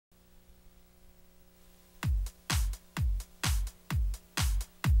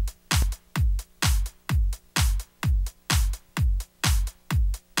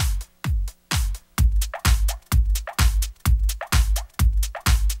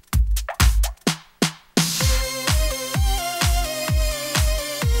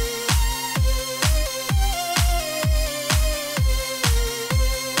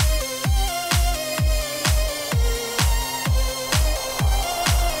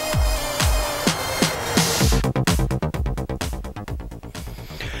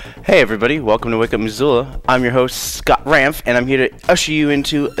Hey everybody, welcome to Wake Up Missoula. I'm your host, Scott Ramf, and I'm here to usher you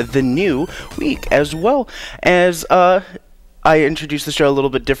into the new week, as well as, I introduced the show a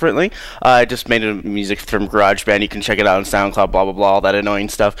little bit differently. I just made music from GarageBand. You can check it out on SoundCloud, blah, blah, blah, all that annoying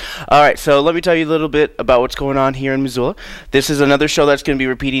stuff. Alright, so let me tell you a little bit about what's going on here in Missoula. This is another show that's going to be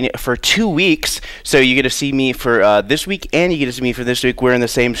repeating for 2 weeks, so you get to see me for this week, and you get to see me for this week wearing the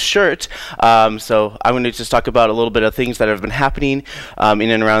same shirt. So I'm going to just talk about a little bit of things that have been happening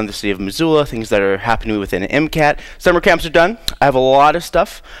in and around the city of Missoula, things that are happening within MCAT. Summer camps are done. I have a lot of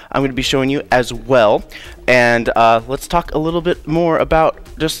stuff I'm going to be showing you as well. And let's talk a little bit more about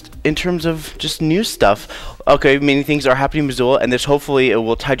just in terms of just new stuff. Okay, many things are happening in Missoula, and this hopefully it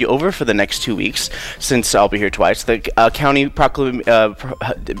will tide you over for the next 2 weeks, since I'll be here twice. The county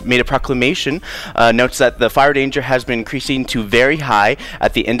made a proclamation, notes that the fire danger has been increasing to very high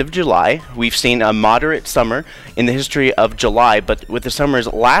at the end of July. We've seen a moderate summer in the history of July, but with the summers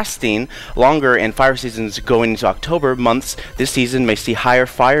lasting longer and fire seasons going into October months, this season may see higher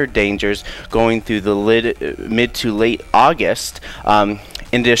fire dangers going through the mid to late August.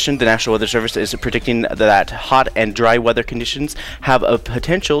 In addition, the National Weather Service is predicting that hot and dry weather conditions have a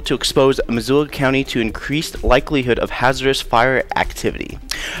potential to expose Missoula County to increased likelihood of hazardous fire activity.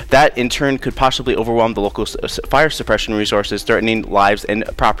 That, in turn, could possibly overwhelm the local fire suppression resources, threatening lives and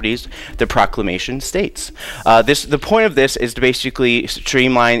properties, the proclamation states. The point of this is to basically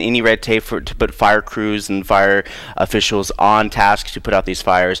streamline any red tape to put fire crews and fire officials on task to put out these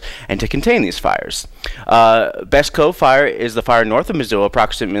fires and to contain these fires. Best Cove Fire is the fire north of Missoula.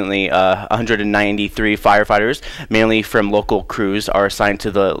 Approximately 193 firefighters, mainly from local crews, are assigned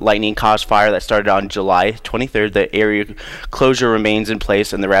to the lightning-caused fire that started on July 23rd. The area closure remains in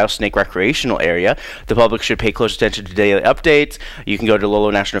place in the Rattlesnake Recreational Area. The public should pay close attention to daily updates. You can go to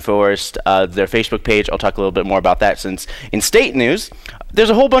Lolo National Forest, their Facebook page. I'll talk a little bit more about that, since in state news, there's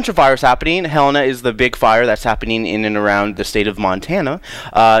a whole bunch of fires happening. Helena is the big fire that's happening in and around the state of Montana.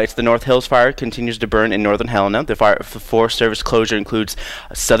 It's the North Hills Fire, continues to burn in northern Helena. The Forest Service closure includes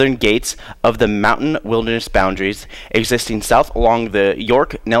southern gates of the mountain wilderness boundaries existing south along the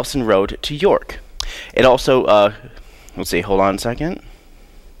York-Nelson Road to York. It also, let's see, hold on a second.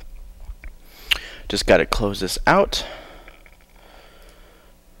 Just got to close this out.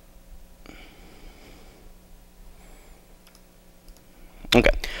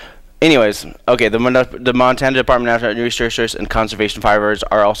 Okay. Anyways, okay, the Montana Department of Natural Resources and Conservation Firefighters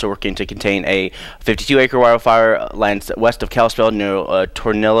are also working to contain a 52-acre wildfire lands west of Kalispell near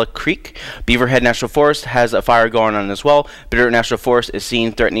Tornilla Creek. Beaverhead National Forest has a fire going on as well. Bitterroot National Forest is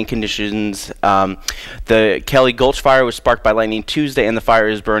seeing threatening conditions. The Kelly Gulch fire was sparked by lightning Tuesday, and the fire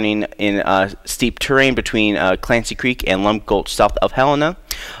is burning in steep terrain between Clancy Creek and Lump Gulch south of Helena.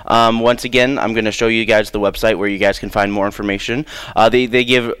 Once again, I'm going to show you guys the website where you guys can find more information. They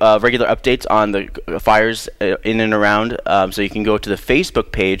give regular updates on the fires in and around, so you can go to the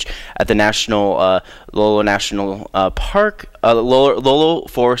Facebook page at the Lolo National Park, Lolo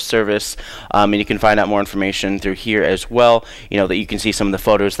Forest Service, and you can find out more information through here as well. You know, that you can see some of the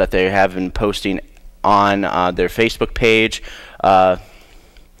photos that they have been posting on their Facebook page.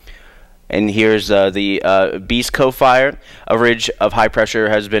 And here's the Beast Cove fire. A ridge of high pressure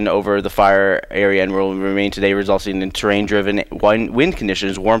has been over the fire area and will remain today, resulting in terrain-driven wind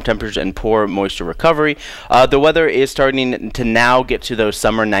conditions, warm temperatures, and poor moisture recovery. The weather is starting to now get to those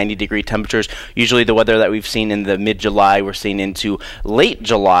summer 90-degree temperatures. Usually the weather that we've seen in the mid-July, we're seeing into late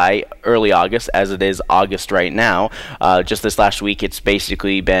July, early August, as it is August right now. Just this last week, it's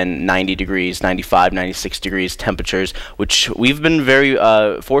basically been 90 degrees, 95, 96 degrees temperatures, which we've been very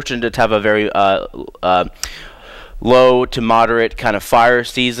fortunate to have a very low to moderate kind of fire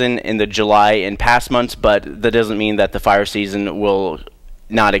season in the July and past months, but that doesn't mean that the fire season will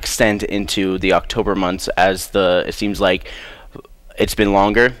not extend into the October months, as it seems like it's been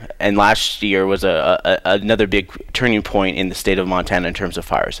longer, and last year was another big turning point in the state of Montana in terms of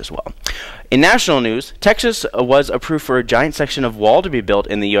fires as well. In national news, Texas was approved for a giant section of wall to be built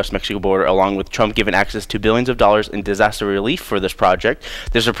in the U.S.-Mexico border, along with Trump giving access to billions of dollars in disaster relief for this project.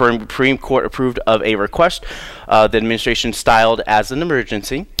 The Supreme Court approved of a request the administration styled as an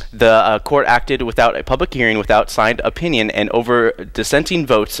emergency. The court acted without a public hearing, without signed opinion, and over dissenting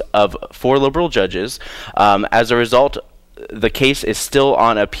votes of 4 liberal judges. As a result, the case is still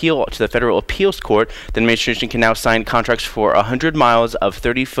on appeal to the Federal Appeals Court. The administration can now sign contracts for 100 miles of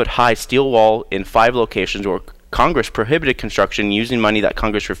 30-foot high steel wall in 5 locations where Congress prohibited construction using money that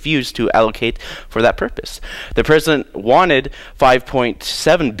Congress refused to allocate for that purpose. The president wanted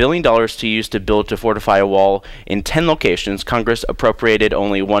 $5.7 billion to use to build to fortify a wall in 10 locations. Congress appropriated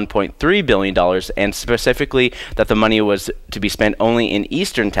only $1.3 billion, and specifically that the money was to be spent only in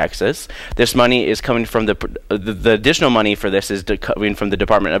eastern Texas. This money is coming from the additional money for this is coming from the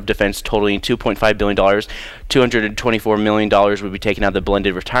Department of Defense, totaling $2.5 billion. $224 million would be taken out of the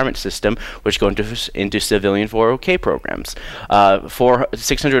blended retirement system, which go into civilian 401k programs.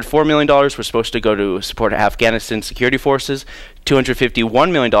 $604 million was supposed to go to support Afghanistan security forces,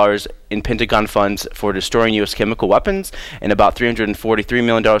 $251 million in Pentagon funds for destroying U.S. chemical weapons, and about $343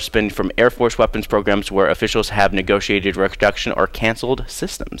 million spent from Air Force weapons programs where officials have negotiated reduction or canceled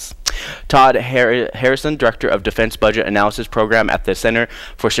systems. Todd Harrison, Director of Defense Budget Analysis Program at the Center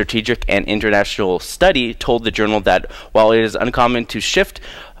for Strategic and International Study, told the Journal that while it is uncommon to shift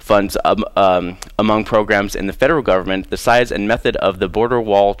funds among programs in the federal government, the size and method of the border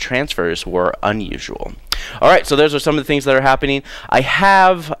wall transfers were unusual. All right, so those are some of the things that are happening. I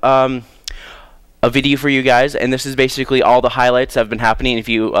have a video for you guys, and this is basically all the highlights that have been happening. If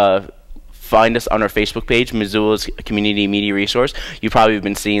you find us on our Facebook page, Missoula's Community Media Resource, you've probably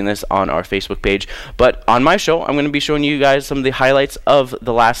been seeing this on our Facebook page. But on my show, I'm going to be showing you guys some of the highlights of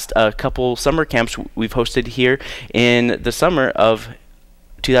the last couple summer camps we've hosted here in the summer of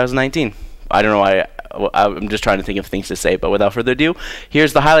 2019. I don't know why. I'm just trying to think of things to say, but without further ado,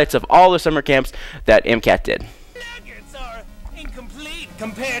 here's the highlights of all the summer camps that MCAT did. Nuggets are incomplete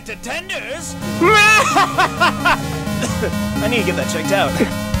compared to tenders. I need to get that checked out.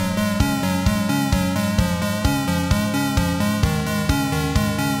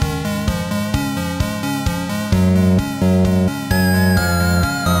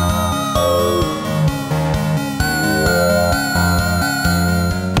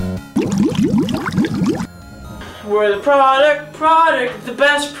 We're the product, the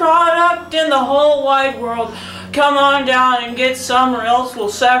best product in the whole wide world. Come on down and get some or else we'll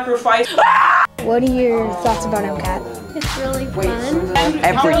sacrifice. What are your thoughts about MCAT? It's really fun.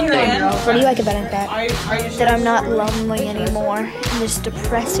 Everything. What do you like about MCAT? That I'm not lonely anymore in this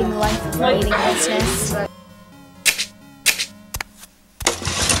depressing life of meaninglessness.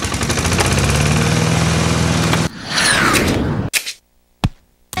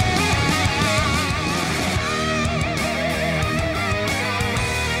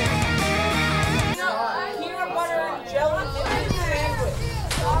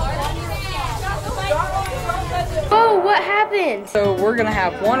 Oh, what happened? So we're gonna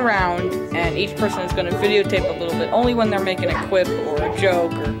have one round, and each person is gonna videotape a little bit, only when they're making a quip or a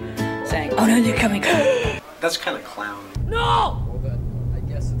joke or saying, "Oh no, they're coming!" That's kind of clown. No! Well, then, I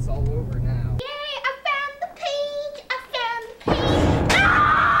guess it's all over now. Yay, I found the page! I found the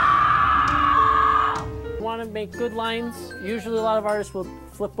page! Want to make good lines? Usually a lot of artists will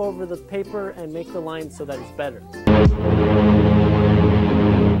flip over the paper and make the line so that it's better.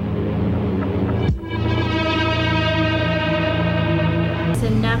 The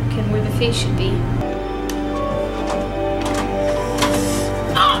napkin where the face should be.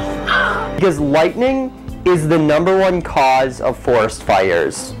 Because lightning is the #1 cause of forest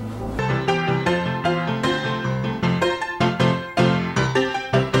fires.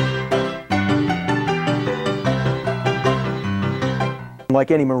 Like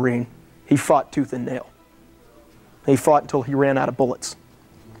any Marine, he fought tooth and nail. He fought until he ran out of bullets.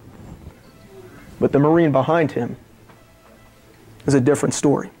 But the Marine behind him is a different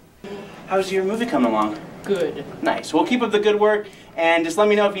story. How's your movie coming along? Good. Nice. Well, keep up the good work, and just let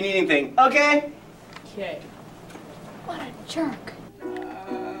me know if you need anything. Okay? Okay. What a jerk.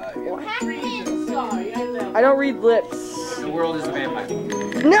 I don't read lips. The world is a vampire.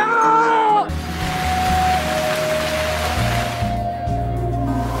 No!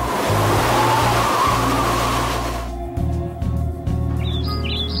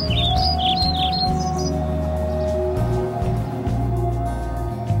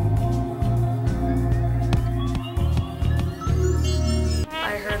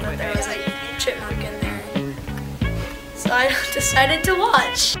 There was like a chipmunk in there, so I decided to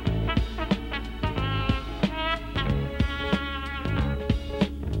watch.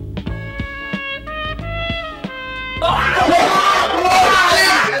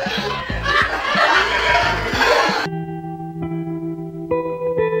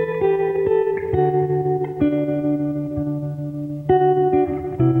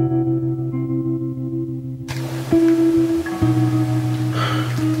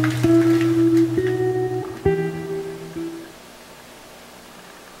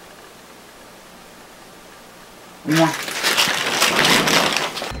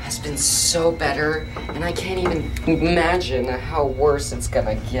 been so better, and I can't even imagine how worse it's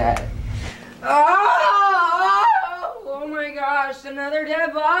gonna get. Oh my gosh, another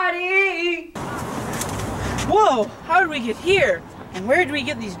dead body! Whoa, how did we get here? And where did we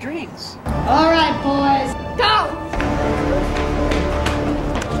get these drinks? All right, boys, go!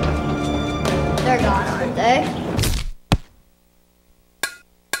 They're gone, aren't they?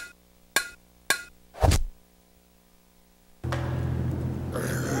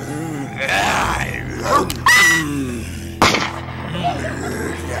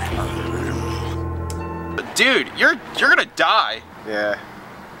 Dude, you're gonna die. Yeah.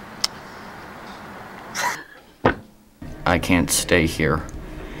 I can't stay here.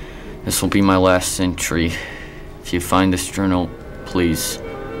 This will be my last entry. If you find this journal, please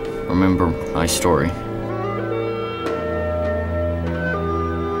remember my story.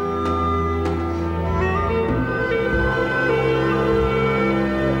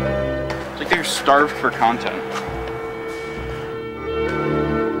 It's like they're starved for content.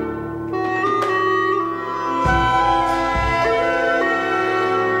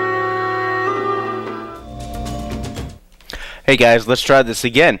 Hey guys, let's try this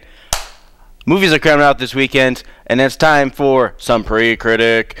again. Movies are coming out this weekend, and it's time for some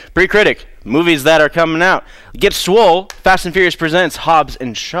Pre-Critic. Pre-Critic, movies that are coming out. Get swole. Fast and Furious presents Hobbs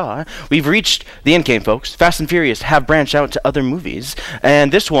and Shaw. We've reached the end game, folks. Fast and Furious have branched out to other movies,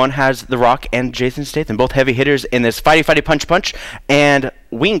 and this one has The Rock and Jason Statham, both heavy hitters in this fighty punch punch and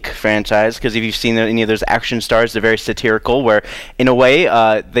Wink franchise, because if you've seen any of those action stars, they're very satirical, where in a way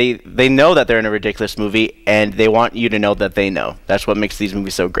they know that they're in a ridiculous movie, and they want you to know that they know. That's what makes these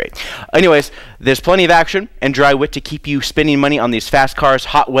movies so great. Anyways, there's plenty of action and dry wit to keep you spending money on these fast cars,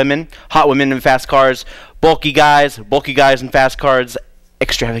 hot women in fast cars, bulky guys in fast cars,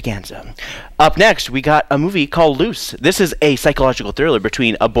 extravaganza. Up next, we got a movie called Luce. This is a psychological thriller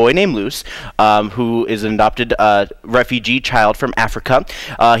between a boy named Luce, who is an adopted refugee child from Africa.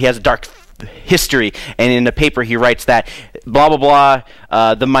 He has a dark history, and in the paper he writes that blah blah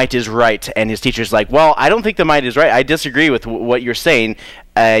blah, the might is right, and his teacher's like, well, I don't think the might is right. I disagree with what you're saying,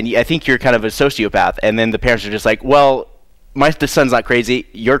 and I think you're kind of a sociopath. And then the parents are just like, well, the son's not crazy,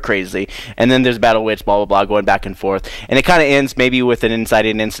 you're crazy. And then there's battle wits, blah blah blah, going back and forth, and it kind of ends maybe with an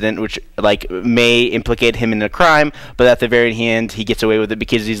inciting incident which like may implicate him in a crime, but at the very end he gets away with it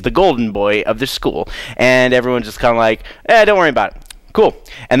because he's the golden boy of the school, and everyone's just kind of like, don't worry about it, cool.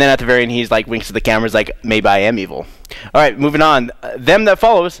 And then at the very end he's like winks at the cameras like, maybe I am evil. Alright, moving on. Them that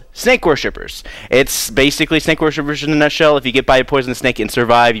follows, snake worshippers. It's basically snake worshippers in a nutshell. If you get by a poisonous snake and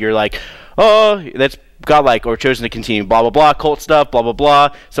survive, you're like, oh, that's godlike, or chosen to continue, blah blah blah, cult stuff, blah blah blah.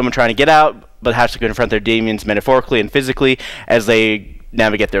 Someone trying to get out, but has to confront their demons metaphorically and physically as they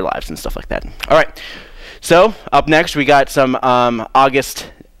navigate their lives and stuff like that. Alright, so up next we got some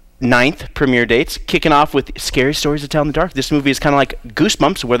August 9th premiere dates, kicking off with Scary Stories to Tell in the Dark. This movie is kind of like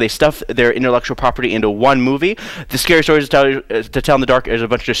Goosebumps, where they stuff their intellectual property into one movie. The Scary Stories to Tell in the Dark is a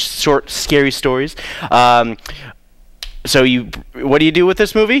bunch of short, scary stories. So what do you do with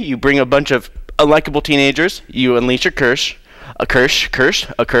this movie? You bring a bunch of unlikable teenagers, you unleash a curse,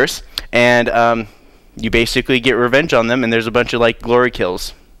 and you basically get revenge on them, and there's a bunch of like glory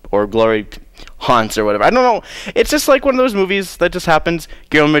kills or glory haunts or whatever. I don't know. It's just like one of those movies that just happens.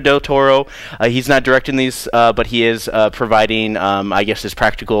 Guillermo del Toro, he's not directing these, but he is providing, I guess, his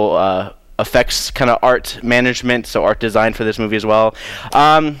practical effects kind of art management, so art design for this movie as well.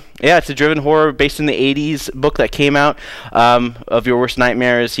 Yeah, it's a driven horror based in the 80s book that came out, of your worst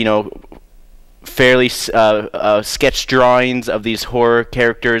nightmares, you know, fairly sketch drawings of these horror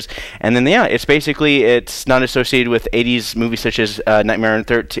characters, and then yeah, it's not associated with 80s movies such as Nightmare on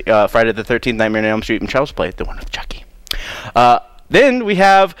Friday the 13th, Nightmare on Elm Street, and Child's Play, the one with Chucky. Then we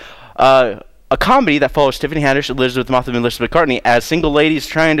have a comedy that follows Tiffany Haddish, Elizabeth Moss, and Elizabeth McCartney as single ladies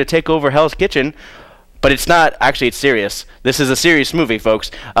trying to take over Hell's Kitchen. But it's not, actually it's serious. This is a serious movie, folks.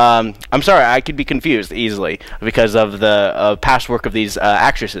 I'm sorry, I could be confused easily because of the past work of these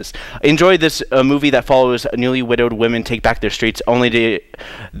actresses. Enjoy this movie that follows newly widowed women take back their streets the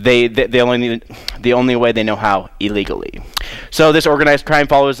only way they know how, illegally. So this organized crime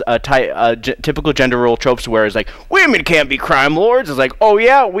follows typical gender role tropes where it's like, women can't be crime lords. It's like, oh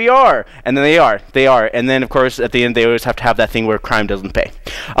yeah, we are. And then they are. And then of course at the end they always have to have that thing where crime doesn't pay.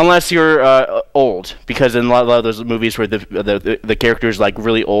 Unless you're old. Because in a lot of those movies where the character's like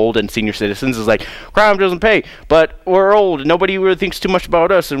really old and senior citizens is like, crime doesn't pay, but we're old, nobody really thinks too much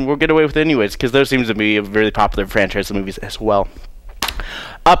about us, and we'll get away with it anyways, because those seems to be a really popular franchise of movies as well.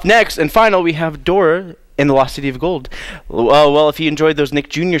 Up next and final, we have Dora in the Lost City of Gold. Well, if you enjoyed those Nick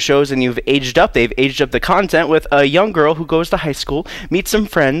Jr. shows and you've aged up, they've aged up the content with a young girl who goes to high school, meets some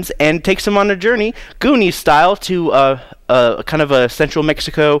friends, and takes them on a journey, Goonies style, to kind of a central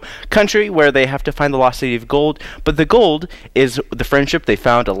Mexico country where they have to find the Lost City of Gold. But the gold is the friendship they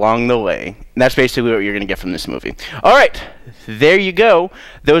found along the way. And that's basically what you're going to get from this movie. All right, there you go.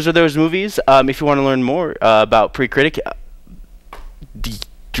 Those are those movies. If you want to learn more about Pre-Critic,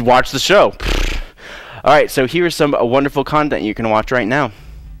 watch the show. Alright, so here's some wonderful content you can watch right now.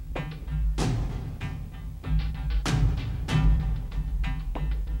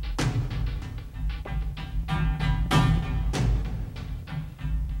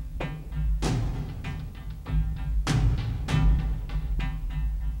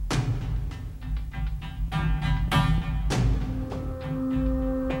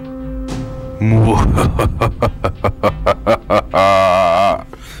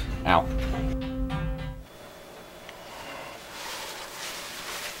 Ow.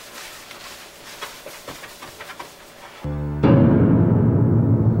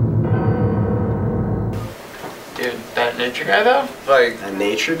 Dude, that nature guy though? Like That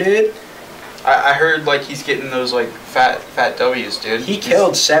nature dude? I heard like he's getting those like fat W's, dude. He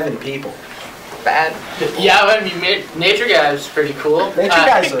killed 7 people. Bad. Yeah, I mean, Nature Guy is pretty cool. Nature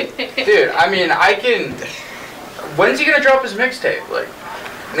Guy's a... Dude, I mean, I can. When's he gonna drop his mixtape? Like,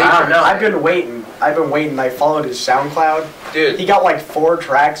 I don't know. I've been waiting. I followed his SoundCloud. Dude. He got like 4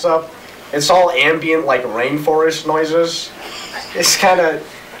 tracks up. It's all ambient, like rainforest noises. It's kind of,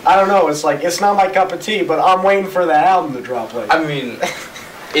 I don't know. It's like, it's not my cup of tea, but I'm waiting for the album to drop. Like, I mean,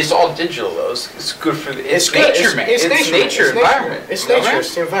 it's all digital though. It's good for the. It's good. nature, man. It's nature environment. It's you know, nature. man?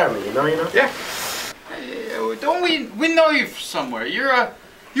 It's the environment. You know. Yeah. Don't we know you from somewhere? You're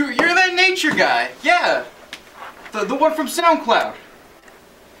that nature guy. Yeah. The one from SoundCloud.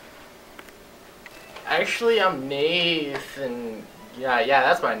 Actually, I'm Nathan. Yeah,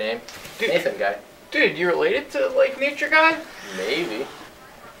 that's my name. Dude, Nathan guy. Dude, you related to like nature guy? Maybe.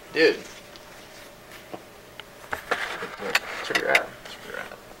 Dude. That's where you're at.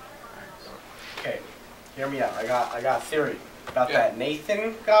 Okay, hear me out. I got a theory about that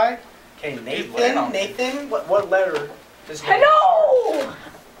Nathan guy. Okay, Nathan. What letter is Nathan? Hello!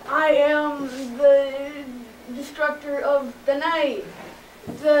 I am the destructor of the night.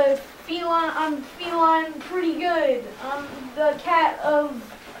 I'm feline pretty good. I'm the cat of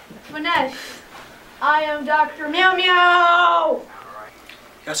finesse. I am Dr. Meow Meow!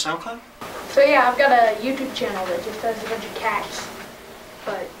 You got SoundCloud? So yeah, I've got a YouTube channel that just has a bunch of cats.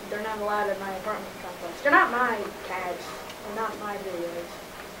 But they're not allowed in my apartment complex. They're not my cats. They're not my videos.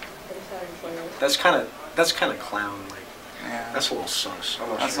 I decided to play those. That's kind of clown like. Yeah. That's a little sus.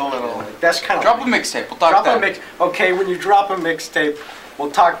 That's a little. Like, that's kind of. Drop a mixtape. We'll talk about that. Okay, when you drop a mixtape,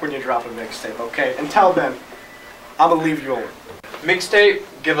 we'll talk when you drop a mixtape. Okay. Until then, I'm gonna leave you alone. Mixtape.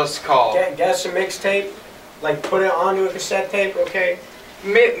 Give us a call. Get us a mixtape. Like put it onto a cassette tape. Okay.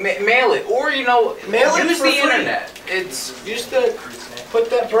 Mail it, or mail it use for the free. internet. It's Use the bring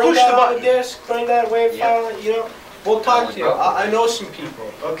that on the disc, bring that wave file. You know, we'll talk to you. I know some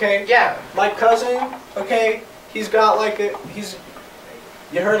people. Okay. Yeah. My cousin. Okay. He's got like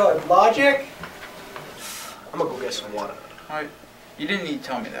you heard of Logic? I'm gonna go get some water. Alright. You didn't need to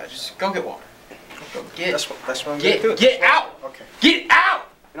tell me that. Just go get water. Go get. That's what I'm gonna do. Get out. Okay. Get out.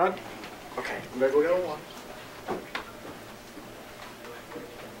 You know what? Okay. I'm gonna go get water.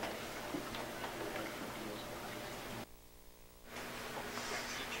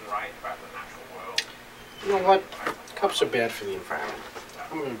 You know what? Cups are bad for the environment.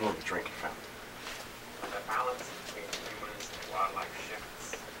 I'm gonna go to the drinking fountain. The balance between humans and wildlife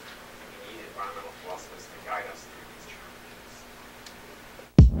shifts. We need environmental philosophers to guide us through these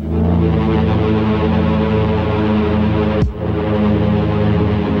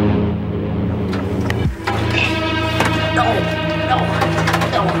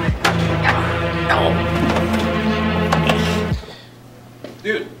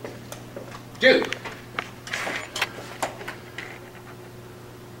Dude. Dude.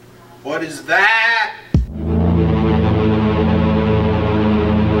 What is that?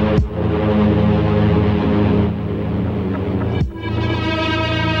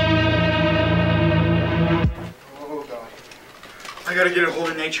 Oh God. I gotta get a hold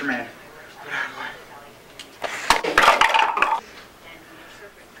of Nature Man.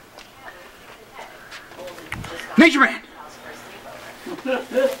 Nature Man!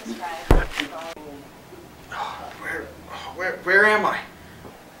 Where am I?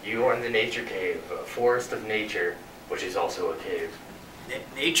 You are in the nature cave, a forest of nature, which is also a cave.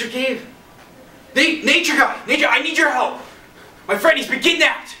 Nature cave? Nature guy! Nature, I need your help! My friend, he's been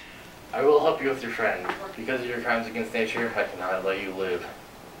kidnapped! I will help you with your friend. Because of your crimes against nature, I cannot let you live.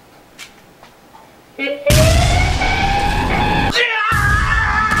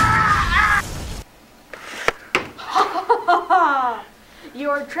 You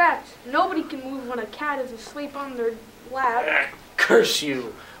are trapped. Nobody can move when a cat is asleep on their lap. Curse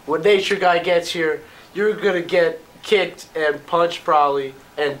you. When Nature Guy gets here, you're gonna get kicked and punched probably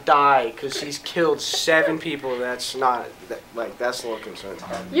and die because he's killed 7 people. That's not, that's a little concerning.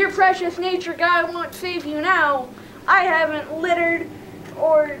 Your precious Nature Guy won't save you now. I haven't littered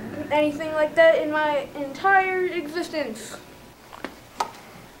or anything like that in my entire existence.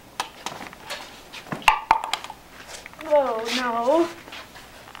 Oh no.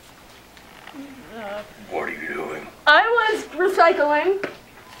 What are you doing? I was recycling.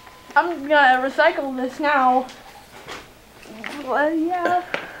 I'm gonna recycle this now. Well, yeah.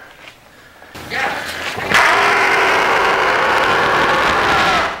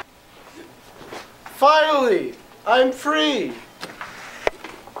 Finally, I'm free.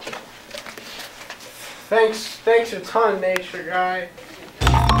 Thanks a ton, Nature Guy.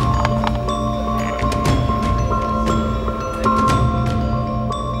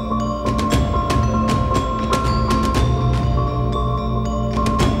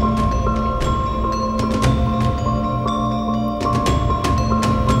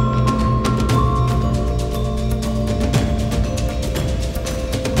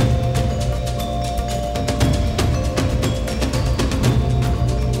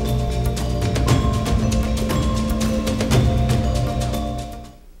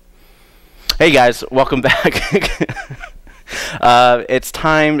 Hey guys, welcome back. It's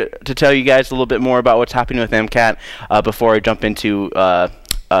time to tell you guys a little bit more about what's happening with MCAT before I jump into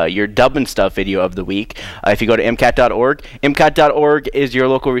your Dubbin Stuff video of the week. If you go to MCAT.org, MCAT.org is your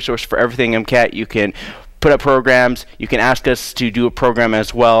local resource for everything MCAT. You can put up programs. You can ask us to do a program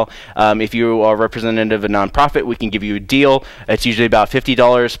as well. If you are a representative of a nonprofit, we can give you a deal. It's usually about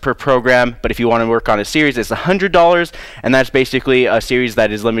 $50 per program, but if you want to work on a series, it's $100, and that's basically a series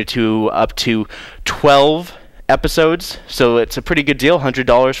that is limited to up to 12 episodes. So it's a pretty good deal,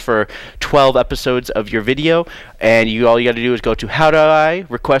 $100 for 12 episodes of your video, and all you got to do is go to How Do I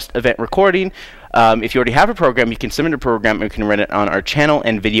Request Event Recording. If you already have a program, you can submit a program and you can run it on our channel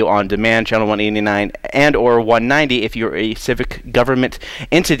and video on demand, channel 189 and or 190 if you're a civic government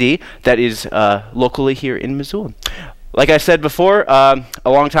entity that is locally here in Missoula. Like I said before, a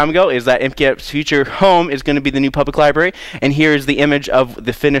long time ago, is that MCAT's future home is going to be the new public library, and here is the image of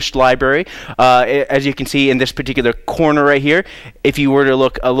the finished library. As you can see in this particular corner right here, if you were to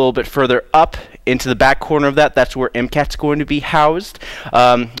look a little bit further up into the back corner of that, that's where MCAT's going to be housed.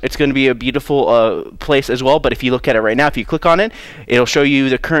 It's going to be a beautiful place as well, but if you look at it right now, if you click on it, it'll show you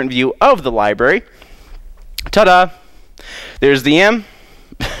the current view of the library. Ta-da! There's the M.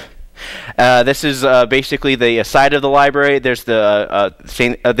 This is basically the side of the library. There's the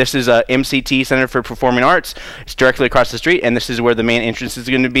this is MCT, Center for Performing Arts. It's directly across the street, and this is where the main entrance is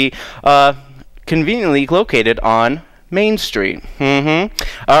going to be conveniently located on Main Street. All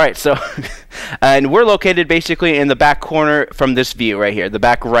right, so and we're located basically in the back corner from this view right here, the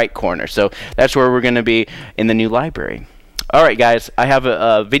back right corner. So that's where we're going to be in the new library. All right, guys, I have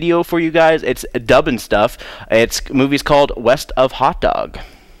a video for you guys. It's Dubbin Stuff. It's movie's called West of Hot Dog.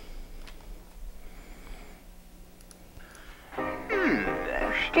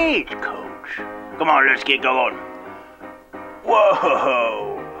 Stagecoach. Come on, let's get going.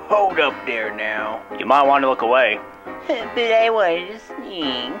 Whoa, hold up there now. You might want to look away. But I wanted to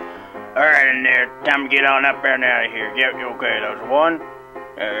sneak. Alright, in there. Time to get on up there and out of here. Yep, okay, that was 1,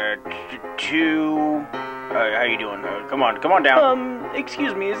 2... how you doing? Come on down.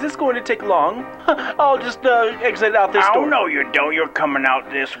 Excuse me, is this going to take long? I'll just exit out this door. Oh, no, you don't. You're coming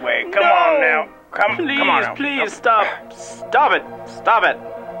out this way. Come on now. Come on now. Please, stop. Stop it. Stop it.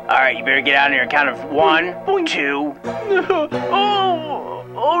 Alright, you better get out of here. Count of 1, 2.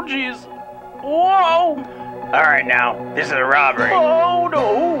 Oh, jeez. Whoa. Alright, now, this is a robbery. Oh,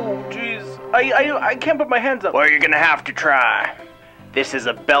 no. Jeez. I can't put my hands up. Well, you're gonna have to try. This is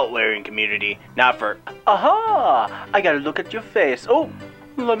a belt-wearing community, not for... Aha! I gotta look at your face. Oh,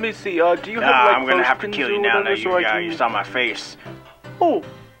 let me see. Do you have, like, I'm gonna have to kill you now that you saw my face. Oh,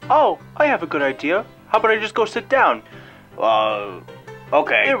 I have a good idea. How about I just go sit down?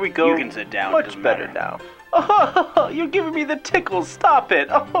 Okay. Here we go. You can sit down. Much better now. Oh, you're giving me the tickles. Stop it.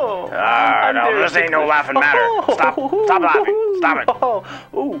 Oh. No, this ain't no laughing matter. Stop laughing. Stop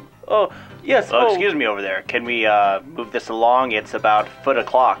it. Yes. Excuse me over there. Can we move this along? It's about foot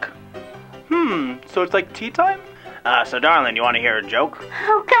o'clock. So it's like tea time? So darling, you want to hear a joke?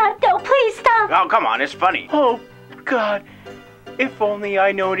 Oh God, no, please stop. Oh, come on, it's funny. Oh, God. If only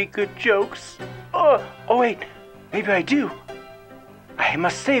I know any good jokes. Oh wait, maybe I do. I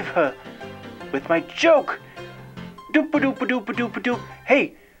must save her with my joke. Doop-a-doop-a-doop-a-doop-a-doop.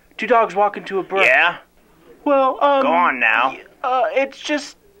 Hey, two dogs walk into a brook. Yeah? Well, Go on now. It's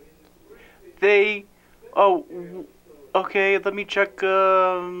just... They... Oh, okay, let me check,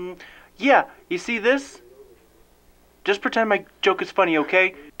 Yeah, you see this? Just pretend my joke is funny,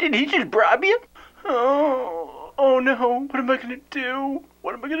 okay? Did he just bribe you? Oh no, what am I gonna do?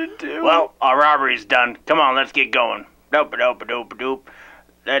 What am I gonna do? Well, our robbery's done. Come on, let's get going. Doop-a-doop-a-doop-a-doop.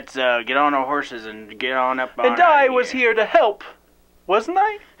 Let's, get on our horses and get on up on And I was here to help, wasn't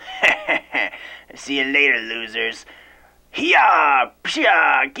I? See you later, losers. Hiya!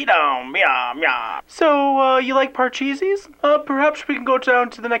 Psha! Get on! Meow! Meow! So, you like Parcheesi's? Perhaps we can go down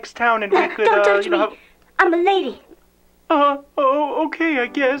to the next town and we could, Don't touch me. have... I'm a lady. Oh, okay, I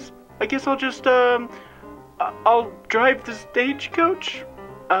guess. I guess I'll just, I'll drive the stagecoach.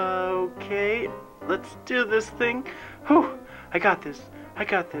 Okay, let's do this thing. Whew, I got this.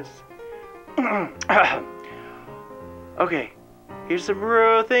 Okay, here's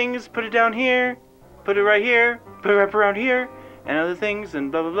some things. Put it down here. Put it right here. Put it right around here. And other things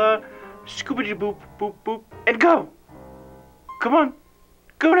and blah, blah, blah. Scoopity boop, boop, boop. And go. Come on.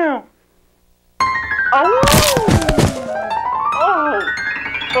 Go now.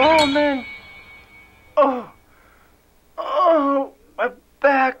 Oh, man. Oh, my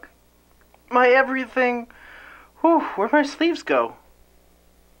back. My everything. Whew, where'd my sleeves go?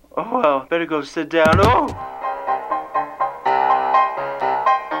 Oh, well, better go sit down. Oh!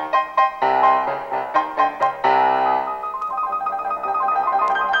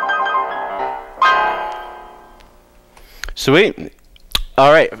 Sweet.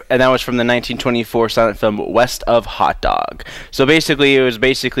 All right, and that was from the 1924 silent film West of Hot Dog. So basically, it was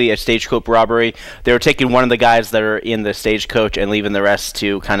basically a stagecoach robbery. They were taking one of the guys that are in the stagecoach and leaving the rest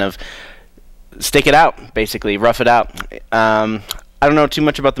to kind of stick it out, basically, rough it out. I don't know too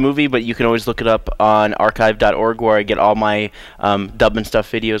much about the movie, but you can always look it up on archive.org, where I get all my Dubbin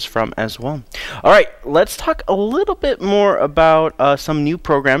Stuff videos from as well. All right, let's talk a little bit more about some new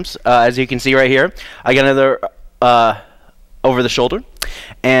programs. As you can see right here, I got another over the shoulder,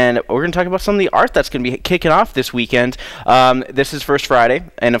 and we're going to talk about some of the art that's going to be kicking off this weekend. This is First Friday,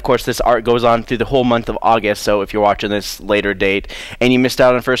 and of course this art goes on through the whole month of August, so if you're watching this later date and you missed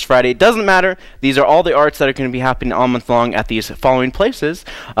out on First Friday, it doesn't matter. These are all the arts that are going to be happening all month long at these following places.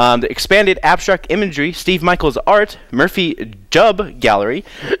 The Expanded Abstract Imagery, Steve Michaels Art, Murphy Jubb Gallery.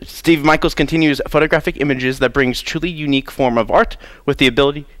 Steve Michaels continues photographic images that brings truly unique form of art with the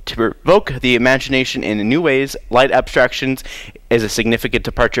ability to provoke the imagination in new ways. Light abstractions is a significant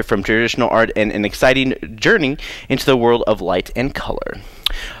departure from traditional art and an exciting journey into the world of light and color.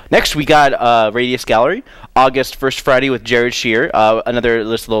 Next, we got Radius Gallery, August 1st Friday with Jared Shear. Another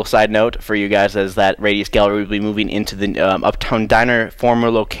little side note for you guys is that Radius Gallery will be moving into the Uptown Diner former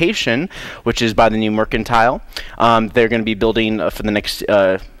location, which is by the new Mercantile. They're going to be building for the next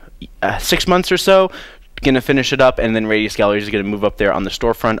 6 months or so. Going to finish it up, and then Radius Gallery is going to move up there on the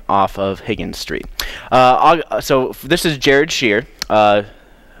storefront off of Higgins Street. So this is Jared Shear.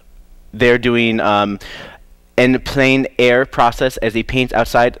 They're doing in plein air process as he paints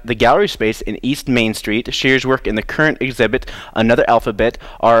outside the gallery space in East Main Street. Shear's work in the current exhibit, Another Alphabet,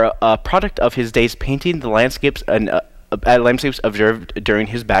 are a product of his days painting the landscapes and landscapes observed during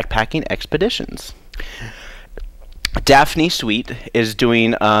his backpacking expeditions. Daphne Sweet is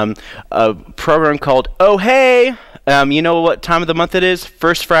doing a program called Oh Hey! You know what time of the month it is?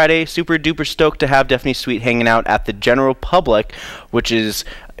 First Friday. Super duper stoked to have Daphne Sweet hanging out at the General Public, which is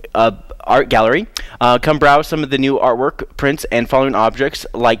art gallery. Come browse some of the new artwork, prints, and following objects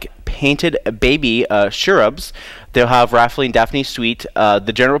like painted baby shrubs. They'll have raffling Daphne Sweet,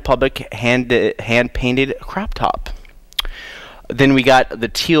 the General Public hand-painted crop top. Then we got the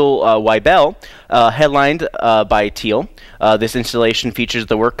Teal Weibel, headlined by Teal. This installation features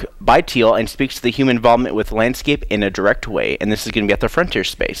the work by Teal and speaks to the human involvement with landscape in a direct way, and this is going to be at the Frontier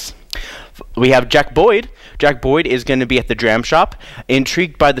Space. We have Jack Boyd. Jack Boyd is going to be at the Dram Shop.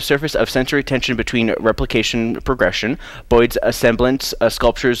 Intrigued by the surface of sensory tension between replication and progression, Boyd's semblance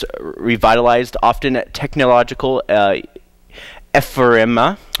sculptures revitalized, often technological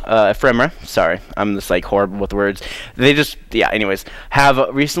ephemera, sorry, I'm just like horrible with words. They just, yeah, anyways, have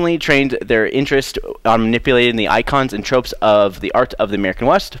recently trained their interest on manipulating the icons and tropes of the art of the American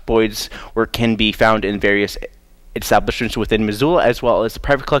West. Boyd's work can be found in various establishments within Missoula, as well as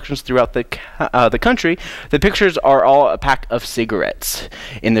private collections throughout the country. The pictures are all a pack of cigarettes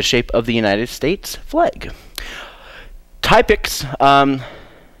in the shape of the United States flag. Typix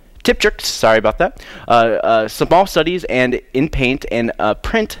tip tricks, sorry about that. Small studies and in paint and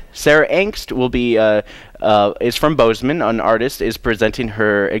print. Sarah Angst will be is from Bozeman. An artist is presenting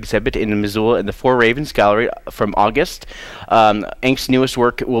her exhibit in Missoula in the Four Ravens Gallery from August. Angst's newest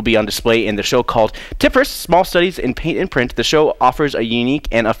work will be on display in the show called Tippers, Small Studies in Paint and Print. The show offers a unique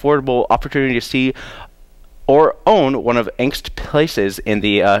and affordable opportunity to see or own one of Angst's places in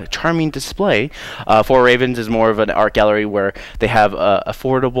the charming display. Four Ravens is more of an art gallery where they have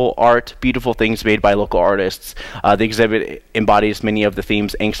affordable art, beautiful things made by local artists. The exhibit embodies many of the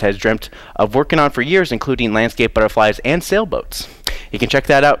themes Angst has dreamt of working on for years, including landscape butterflies and sailboats. You can check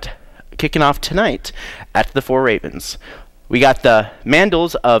that out kicking off tonight at the Four Ravens. We got the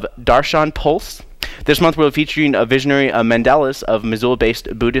Mandals of Darshan Pulse. This month we're featuring a visionary Mandalas of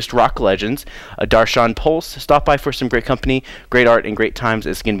Missoula-based Buddhist rock legends. Darshan Pulse. Stop by for some great company, great art, and great times.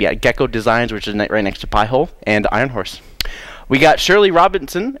 It's going to be at Gecko Designs, which is right next to Pie Hole, and Iron Horse. We got Shirley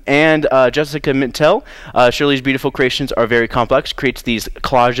Robinson and Jessica Mintel. Shirley's beautiful creations are very complex, creates these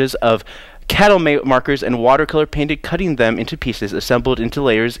collages of cattle markers and watercolor painted, cutting them into pieces, assembled into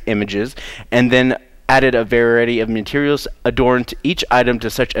layers, images, and then added a variety of materials adorned each item to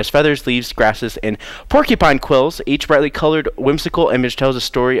such as feathers, leaves, grasses, and porcupine quills. Each brightly colored, whimsical image tells a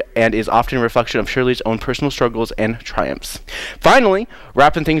story and is often a reflection of Shirley's own personal struggles and triumphs. Finally,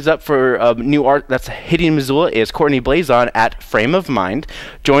 wrapping things up for new art that's hitting Missoula is Courtney Blazon at Frame of Mind.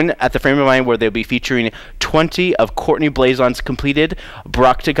 Join at the Frame of Mind where they'll be featuring 20 of Courtney Blazon's completed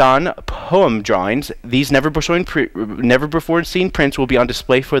Broctagon poem drawings. These never before seen prints will be on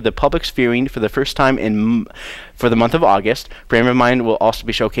display for the public's viewing for the first time for the month of August. Frame of Mind will also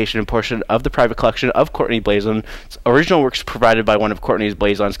be showcasing a portion of the private collection of Courtney Blazon's original works provided by one of Courtney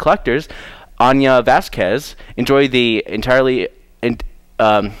Blazon's collectors, Anya Vasquez.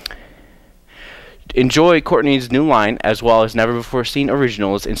 Enjoy Courtney's new line, as well as never-before-seen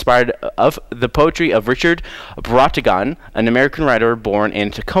originals inspired of the poetry of Richard Broctagon, an American writer born in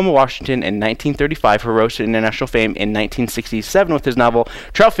Tacoma, Washington in 1935, who rose to international fame in 1967 with his novel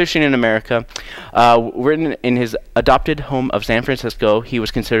Trout Fishing in America. Written in his adopted home of San Francisco, he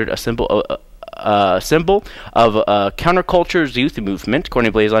was considered a symbol of counterculture's youth movement.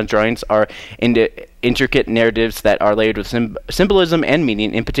 Courtney Blazon's drawings are intricate narratives that are layered with symbolism and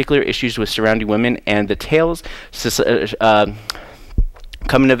meaning, in particular issues with surrounding women and the tales,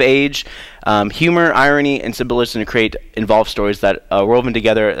 coming of age, humor, irony, and symbolism to create involved stories that are woven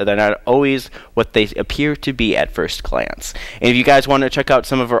together that are not always what they appear to be at first glance. And if you guys want to check out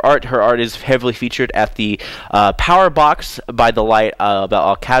some of her art is heavily featured at the Power Box by the Light of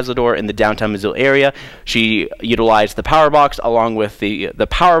El Cazador in the downtown Missoula area. She utilized the Power Box along with the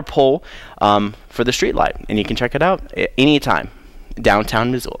power pole for the street light, and you can check it out anytime.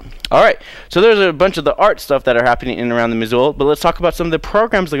 Downtown Missoula. Alright, so there's a bunch of the art stuff that are happening in and around the Missoula, but let's talk about some of the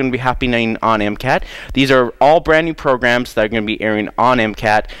programs that are going to be happening on MCAT. These are all brand new programs that are going to be airing on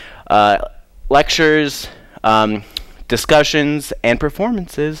MCAT. Lectures, discussions, and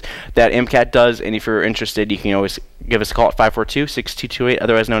performances that MCAT does, and if you're interested, you can always give us a call at 542-6228,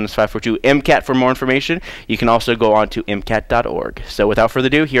 otherwise known as 542-MCAT for more information. You can also go on to MCAT.org. So without further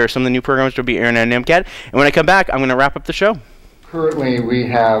ado, here are some of the new programs that will be airing on MCAT, and when I come back, I'm going to wrap up the show. Currently, we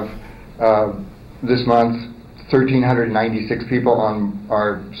have, this month, 1,396 people on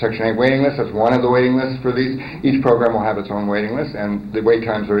our Section 8 waiting list. That's one of the waiting lists for these. Each program will have its own waiting list, and the wait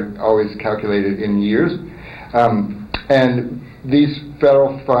times are always calculated in years. And these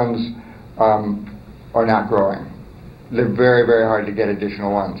federal funds are not growing. They're very, very hard to get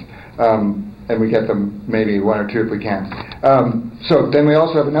additional ones. And we get them maybe one or two if we can. So then we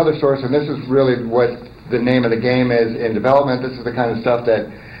also have another source, and this is really what the name of the game is in development. This is the kind of stuff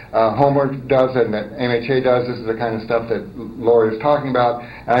that Homework does and that MHA does. This is the kind of stuff that Lori is talking about,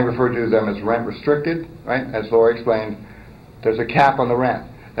 and I refer to them as rent restricted, right? As Lori explained, there's a cap on the rent.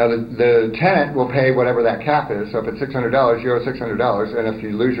 Now the tenant will pay whatever that cap is, so if it's $600, you owe $600, and if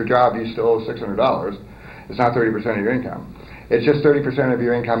you lose your job, you still owe $600. It's not 30% of your income. It's just 30% of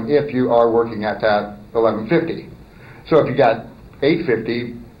your income if you are working at that $11.50. So if you got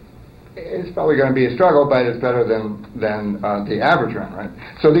 $8.50, it's probably going to be a struggle, but it's better than the average rent, right?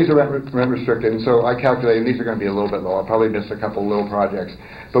 So these are rent restricted, and so I calculated these are going to be a little bit low. I'll probably miss a couple little projects.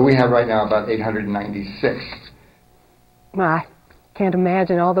 But we have right now about 896. I can't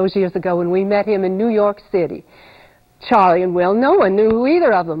imagine all those years ago when we met him in New York City. Charlie and Will, no one knew who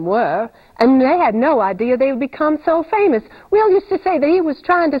either of them were, and they had no idea they would become so famous. Will used to say that he was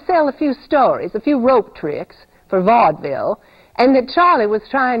trying to sell a few stories, a few rope tricks for vaudeville, and that Charlie was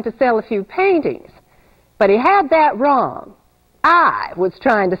trying to sell a few paintings. But he had that wrong. I was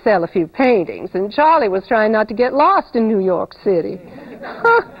trying to sell a few paintings, and Charlie was trying not to get lost in New York City.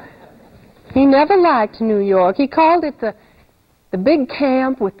 He never liked New York. He called it the big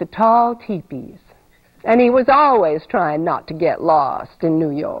camp with the tall teepees. And he was always trying not to get lost in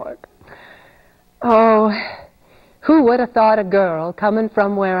New York. Oh, who would have thought a girl coming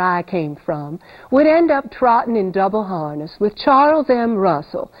from where I came from would end up trotting in double harness with Charles M.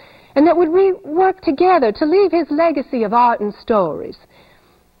 Russell, and that we work together to leave his legacy of art and stories.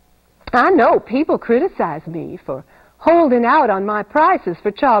 I know people criticize me for holding out on my prices for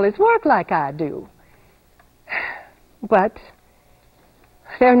Charlie's work like I do. But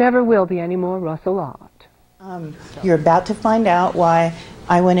there never will be any more Russell art. You're about to find out why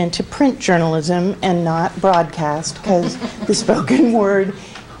I went into print journalism and not broadcast, because the spoken word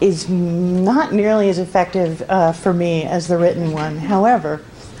is not nearly as effective for me as the written one. However,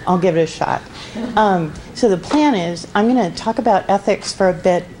 I'll give it a shot. So the plan is I'm going to talk about ethics for a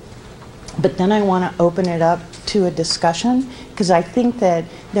bit, but then I want to open it up to a discussion, because I think that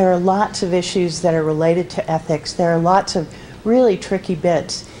there are lots of issues that are related to ethics. There are lots of really tricky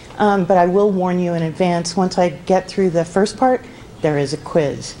bits. But I will warn you in advance, once I get through the first part, there is a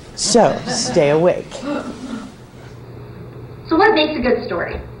quiz. So stay awake. So what makes a good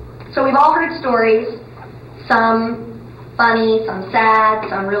story? So we've all heard stories, some funny, some sad,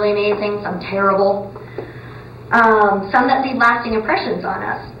 some really amazing, some terrible, some that leave lasting impressions on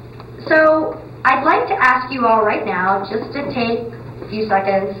us. So I'd like to ask you all right now just to take a few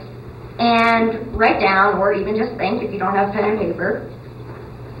seconds and write down, or even just think if you don't have pen and paper,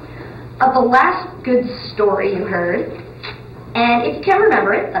 of the last good story you heard. And if you can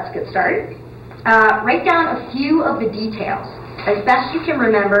remember it, that's a good start. Write down a few of the details, as best you can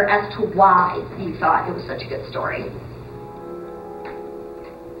remember, as to why you thought it was such a good story.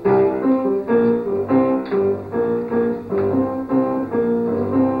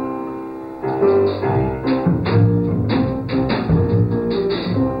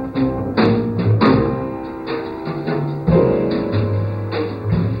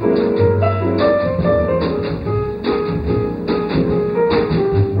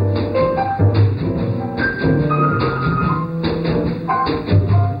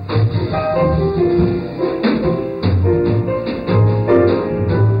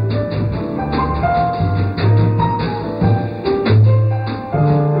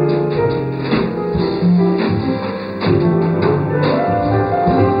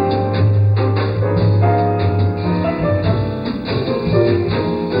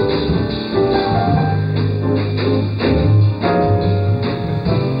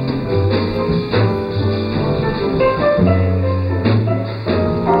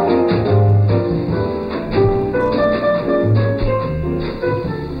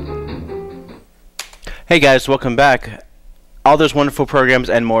 Hey guys, welcome back. All those wonderful programs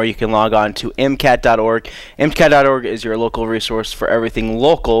and more, you can log on to mcat.org. mcat.org is your local resource for everything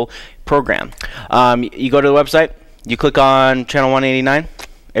local program. You go to the website, you click on channel 189,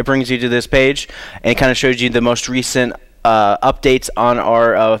 it brings you to this page, and it kind of shows you the most recent updates on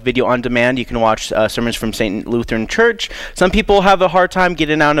our video on demand. You can watch sermons from St. Lutheran Church. Some people have a hard time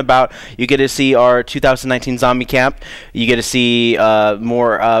getting out and about. You get to see our 2019 zombie camp. You get to see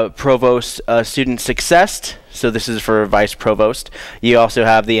more provost student success. So this is for vice provost. You also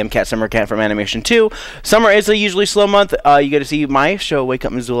have the MCAT summer camp from Animation 2. Summer is a usually slow month. You get to see my show, Wake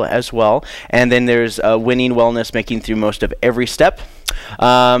Up Missoula, as well. And then there's Winning Wellness, making through most of every step.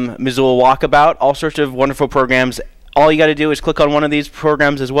 Missoula Walkabout, all sorts of wonderful programs. All you got to do is click on one of these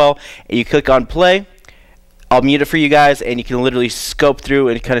programs as well. You click on play. I'll mute it for you guys, and you can literally scope through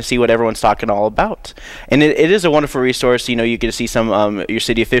and kind of see what everyone's talking all about. And it is a wonderful resource. You know, you get to see some your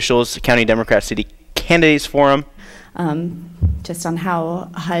city officials, county Democrat city candidates forum. Just on how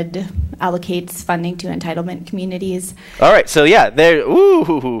HUD allocates funding to entitlement communities. All right, so yeah, there,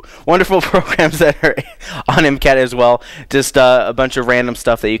 wonderful programs that are on MCAT as well. Just a bunch of random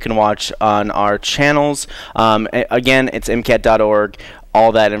stuff that you can watch on our channels. Again, it's mcat.org.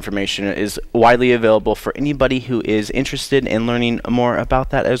 All that information is widely available for anybody who is interested in learning more about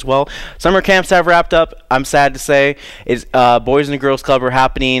that as well. Summer camps have wrapped up. I'm sad to say. It's, Boys and Girls Club are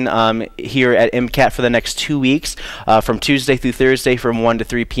happening here at MCAT for the next 2 weeks. From Tuesday through Thursday from 1 to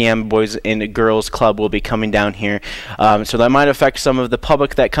 3 p.m. Boys and Girls Club will be coming down here. So that might affect some of the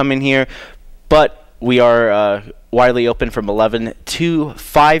public that come in here. But we are widely open from 11 to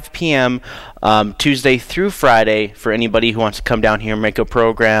 5 p.m. Tuesday through Friday for anybody who wants to come down here and make a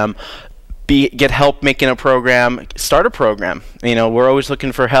program, get help making a program, start a program. You know, we're always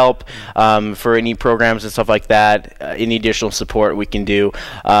looking for help for any programs and stuff like that. Any additional support we can do.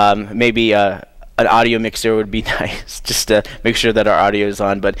 Maybe a an audio mixer would be nice, just to make sure that our audio is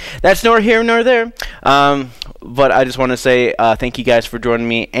on. But that's nor here nor there. But I just want to say thank you guys for joining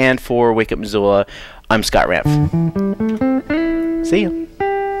me, and for Wake Up Missoula, I'm Scott Ramp. See ya.